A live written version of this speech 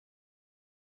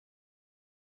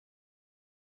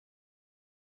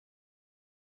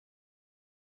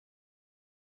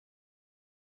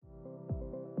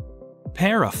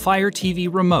Pair a Fire TV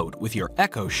remote with your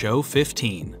Echo Show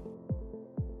 15.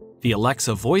 The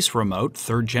Alexa voice remote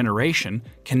 3rd generation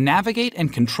can navigate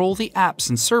and control the apps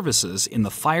and services in the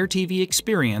Fire TV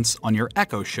experience on your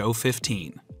Echo Show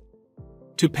 15.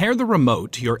 To pair the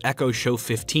remote to your Echo Show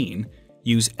 15,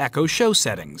 use Echo Show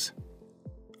settings.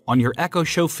 On your Echo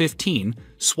Show 15,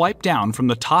 swipe down from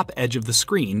the top edge of the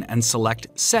screen and select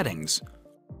Settings,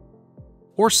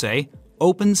 or say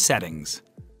Open Settings.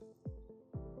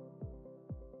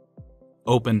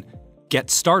 Open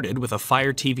Get Started with a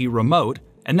Fire TV remote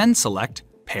and then select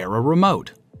Pair a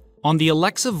Remote. On the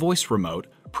Alexa voice remote,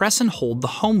 press and hold the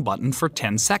Home button for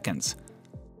 10 seconds.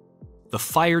 The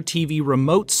Fire TV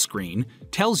remote screen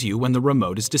tells you when the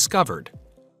remote is discovered.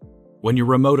 When your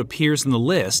remote appears in the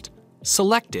list,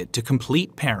 select it to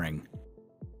complete pairing.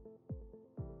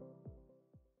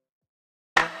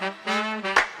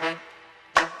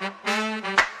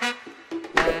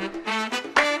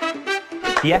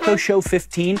 The Echo Show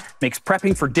 15 makes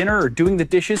prepping for dinner or doing the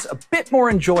dishes a bit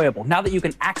more enjoyable now that you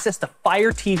can access the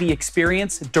Fire TV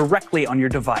experience directly on your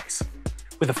device.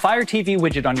 With a Fire TV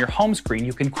widget on your home screen,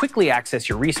 you can quickly access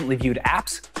your recently viewed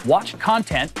apps, watch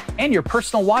content, and your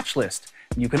personal watch list.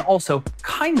 You can also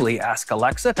kindly ask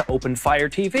Alexa to open Fire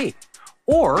TV.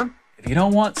 Or, if you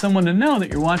don't want someone to know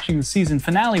that you're watching the season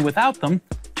finale without them,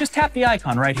 just tap the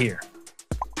icon right here.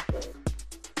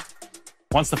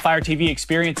 Once the Fire TV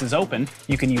experience is open,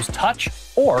 you can use touch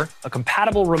or a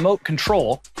compatible remote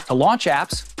control to launch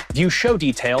apps, view show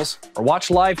details, or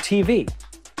watch live TV.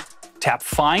 Tap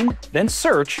Find, then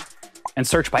Search, and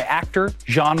search by actor,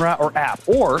 genre, or app,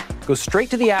 or go straight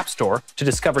to the App Store to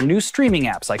discover new streaming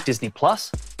apps like Disney+,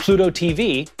 Pluto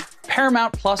TV,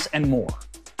 Paramount+, and more.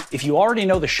 If you already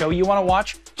know the show you want to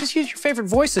watch, just use your favorite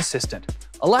voice assistant.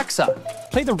 Alexa,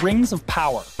 play The Rings of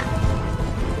Power.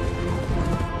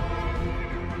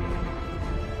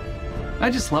 I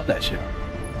just love that show.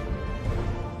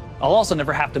 I'll also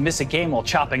never have to miss a game while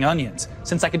chopping onions,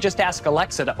 since I could just ask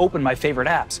Alexa to open my favorite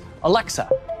apps. Alexa,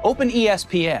 open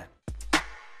ESPN.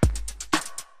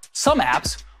 Some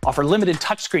apps offer limited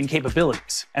touchscreen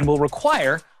capabilities and will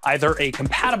require either a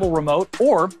compatible remote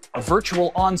or a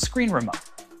virtual on-screen remote.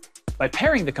 By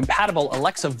pairing the compatible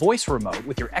Alexa voice remote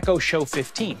with your Echo Show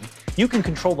 15, you can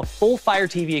control the full Fire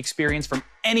TV experience from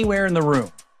anywhere in the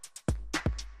room.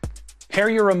 Pair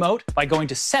your remote by going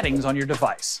to Settings on your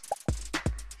device.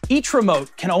 Each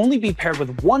remote can only be paired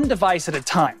with one device at a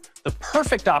time, the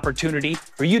perfect opportunity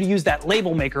for you to use that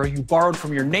label maker you borrowed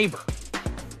from your neighbor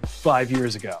 5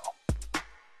 years ago.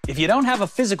 If you don't have a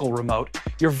physical remote,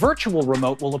 your virtual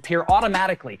remote will appear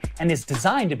automatically and is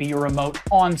designed to be your remote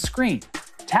on screen.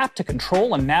 Tap to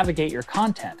control and navigate your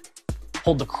content.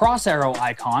 Hold the cross arrow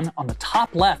icon on the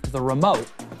top left of the remote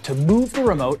to move the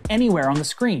remote anywhere on the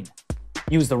screen.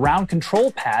 Use the round control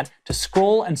pad to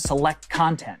scroll and select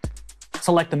content.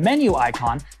 Select the menu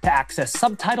icon to access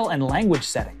subtitle and language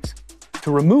settings.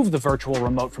 To remove the virtual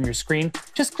remote from your screen,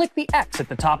 just click the X at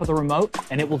the top of the remote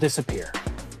and it will disappear.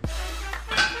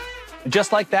 And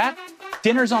just like that,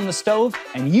 dinner's on the stove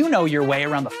and you know your way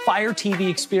around the Fire TV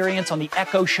experience on the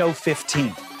Echo Show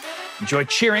 15. Enjoy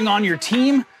cheering on your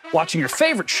team, watching your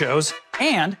favorite shows,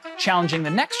 and challenging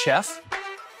the next chef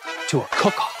to a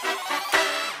cook-off.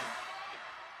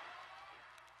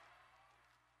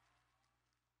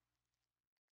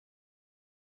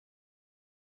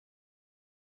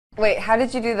 Wait, how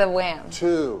did you do the wham?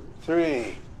 2,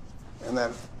 3, and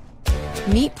then...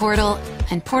 Meet Portal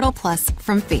and Portal Plus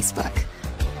from Facebook.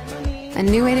 A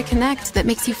new way to connect that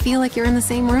makes you feel like you're in the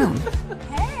same room.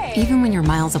 Hey. Even when you're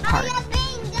miles apart.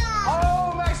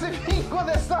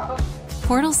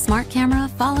 Portal's smart camera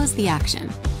follows the action,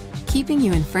 keeping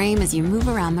you in frame as you move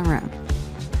around the room.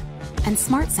 And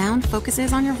smart sound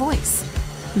focuses on your voice,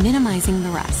 minimizing the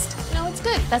rest. No, it's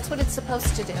good. That's what it's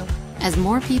supposed to do. As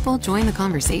more people join the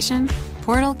conversation,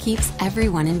 Portal keeps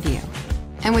everyone in view.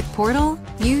 And with Portal,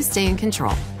 you stay in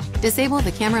control. Disable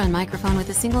the camera and microphone with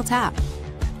a single tap,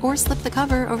 or slip the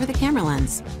cover over the camera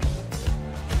lens.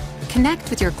 Connect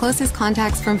with your closest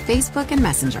contacts from Facebook and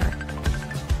Messenger,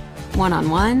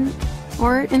 one-on-one,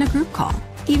 or in a group call,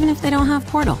 even if they don't have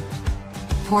Portal.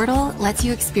 Portal lets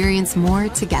you experience more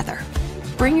together.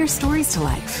 Bring your stories to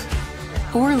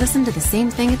life, or listen to the same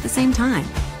thing at the same time.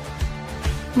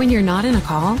 When you're not in a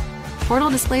call, Portal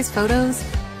displays photos,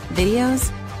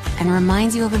 videos, and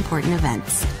reminds you of important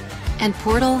events. And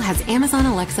Portal has Amazon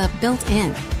Alexa built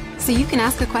in, so you can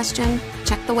ask a question,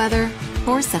 check the weather,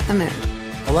 or set the mood.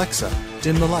 Alexa,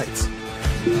 dim the lights.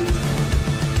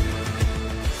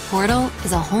 Portal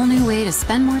is a whole new way to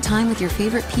spend more time with your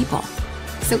favorite people.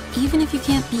 So even if you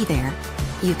can't be there,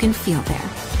 you can feel there.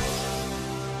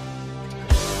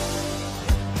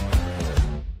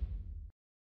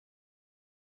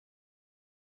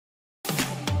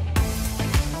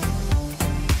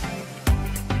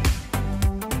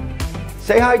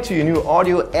 Say hi to your new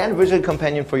audio and visual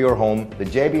companion for your home, the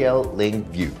JBL Link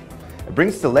View. It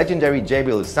brings the legendary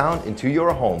JBL sound into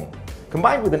your home,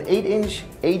 combined with an 8-inch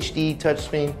HD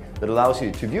touchscreen that allows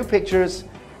you to view pictures,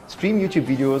 stream YouTube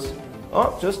videos,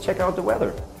 or just check out the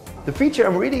weather. The feature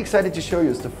I'm really excited to show you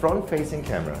is the front-facing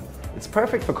camera. It's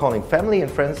perfect for calling family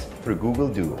and friends through Google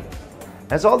Duo.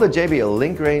 As all the JBL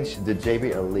Link range, the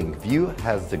JBL Link View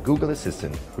has the Google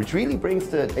Assistant, which really brings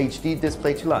the HD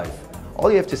display to life. All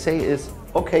you have to say is,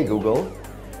 "Okay Google,"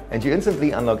 and you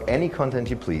instantly unlock any content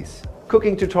you please.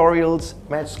 Cooking tutorials,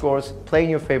 match scores, playing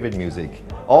your favorite music,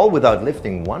 all without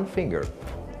lifting one finger.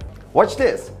 Watch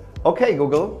this! "Okay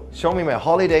Google, show me my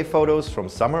holiday photos from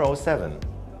summer '07.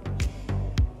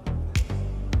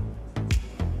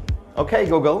 "Okay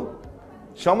Google,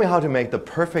 show me how to make the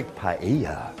perfect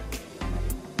paella."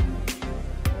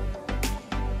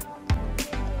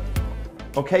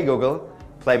 "Okay Google,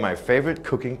 play my favorite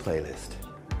cooking playlist."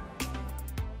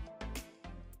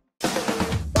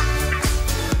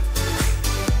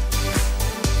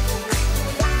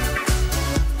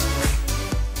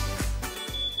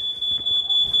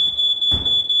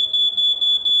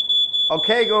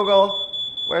 "Okay Google,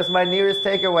 where's my nearest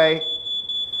takeaway?"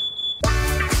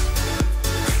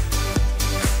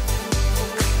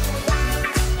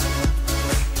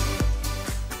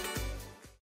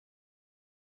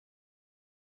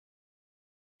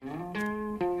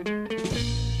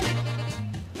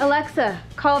 Alexa,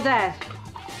 call Dad.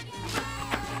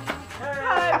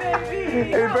 Hi,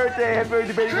 baby. Happy birthday,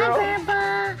 baby girl. Hi,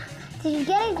 Grandpa. Did you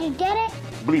get it? Did you get it?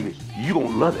 Believe me, you gonna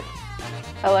love it.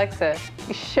 Alexa,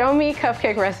 show me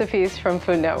cupcake recipes from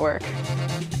Food Network.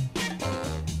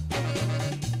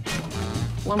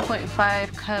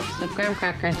 1.5 cups of graham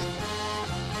crackers.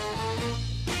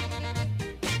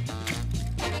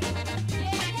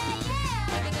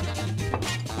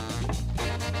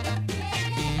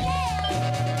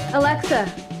 Alexa,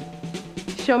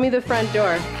 show me the front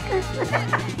door.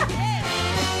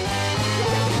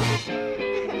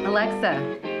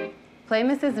 Alexa, play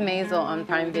Mrs. Maisel on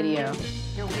Prime Video.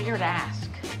 Your weird ask.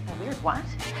 A weird what?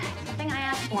 It's the thing I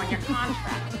asked for in your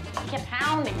contract. You kept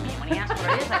hounding me. When he asked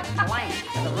what it is, I blank.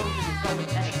 So the room should be filled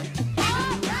with anything.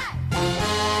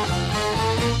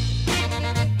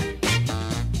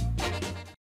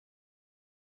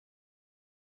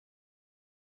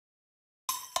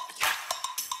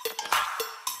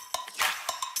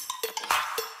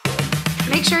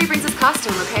 Make sure he brings his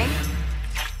costume, okay?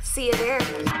 See you there.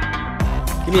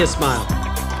 Give me a smile.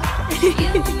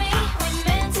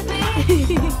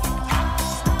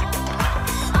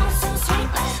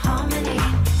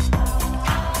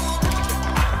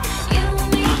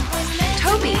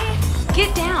 Toby,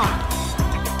 get down.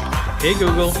 Hey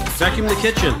Google, vacuum the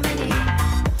kitchen.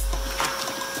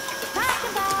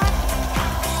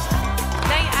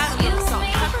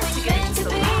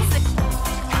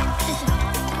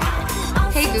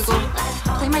 Hey Google,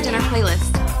 play my dinner playlist.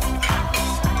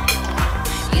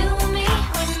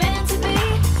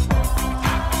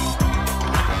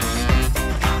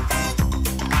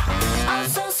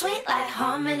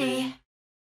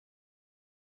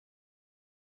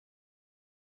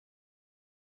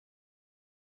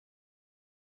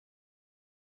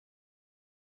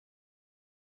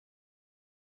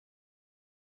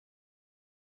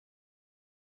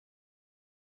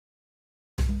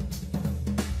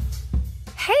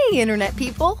 Hey Internet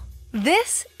people!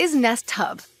 This is Nest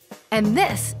Hub, and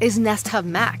this is Nest Hub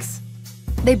Max.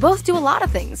 They both do a lot of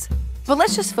things, but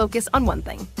let's just focus on one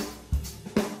thing.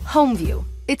 Home View.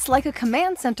 It's like a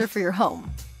command center for your home.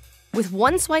 With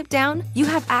one swipe down, you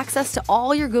have access to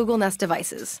all your Google Nest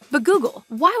devices. But Google,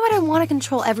 why would I want to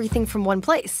control everything from one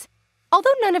place?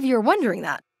 Although none of you are wondering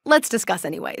that, let's discuss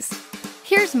anyways.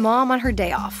 Here's Mom on her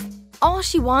day off. All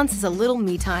she wants is a little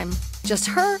me time. Just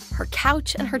her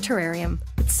couch, and her terrarium.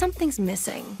 But something's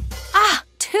missing. Ah,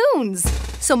 tunes!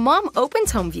 So Mom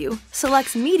opens Home View,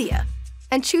 selects Media,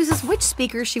 and chooses which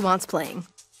speakers she wants playing.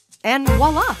 And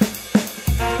voila!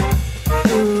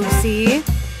 Ooh, see?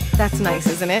 That's nice,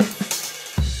 isn't it?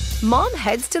 Mom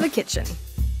heads to the kitchen.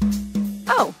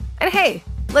 Oh, and hey,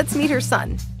 let's meet her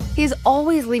son. He's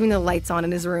always leaving the lights on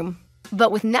in his room.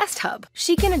 But with Nest Hub,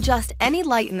 she can adjust any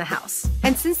light in the house.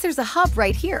 And since there's a hub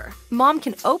right here, Mom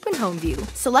can open Home View,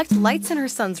 select lights in her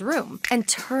son's room, and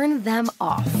turn them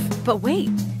off. But wait,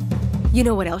 you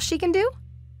know what else she can do?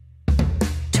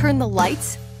 Turn the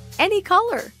lights any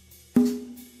color.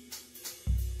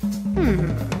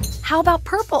 How about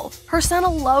purple? Her son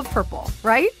will love purple,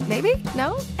 right? Maybe?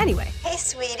 No? Anyway. Hey,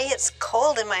 sweetie, it's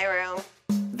cold in my room.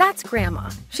 That's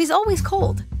Grandma. She's always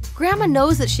cold. Grandma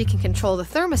knows that she can control the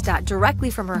thermostat directly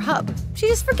from her hub. She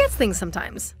just forgets things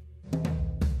sometimes.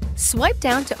 Swipe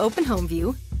down to open Home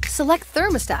View, select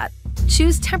Thermostat,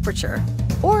 choose Temperature,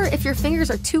 or if your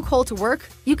fingers are too cold to work,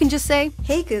 you can just say,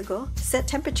 "Hey Google, set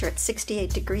temperature at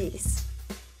 68 degrees.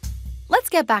 Let's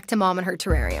get back to Mom and her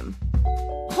terrarium.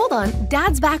 Hold on,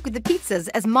 Dad's back with the pizzas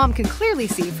as Mom can clearly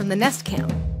see from the Nest Cam.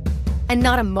 And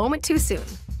not a moment too soon.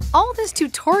 All this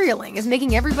tutorialing is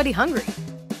making everybody hungry.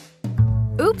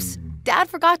 Oops, Dad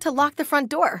forgot to lock the front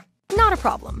door. Not a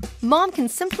problem. Mom can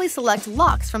simply select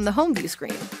locks from the Home View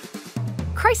screen.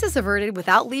 Crisis averted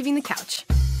without leaving the couch.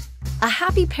 A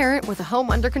happy parent with a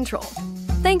home under control.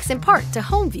 Thanks in part to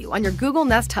Home View on your Google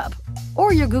Nest Hub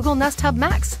or your Google Nest Hub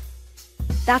Max.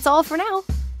 That's all for now.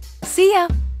 See ya.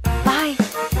 Bye.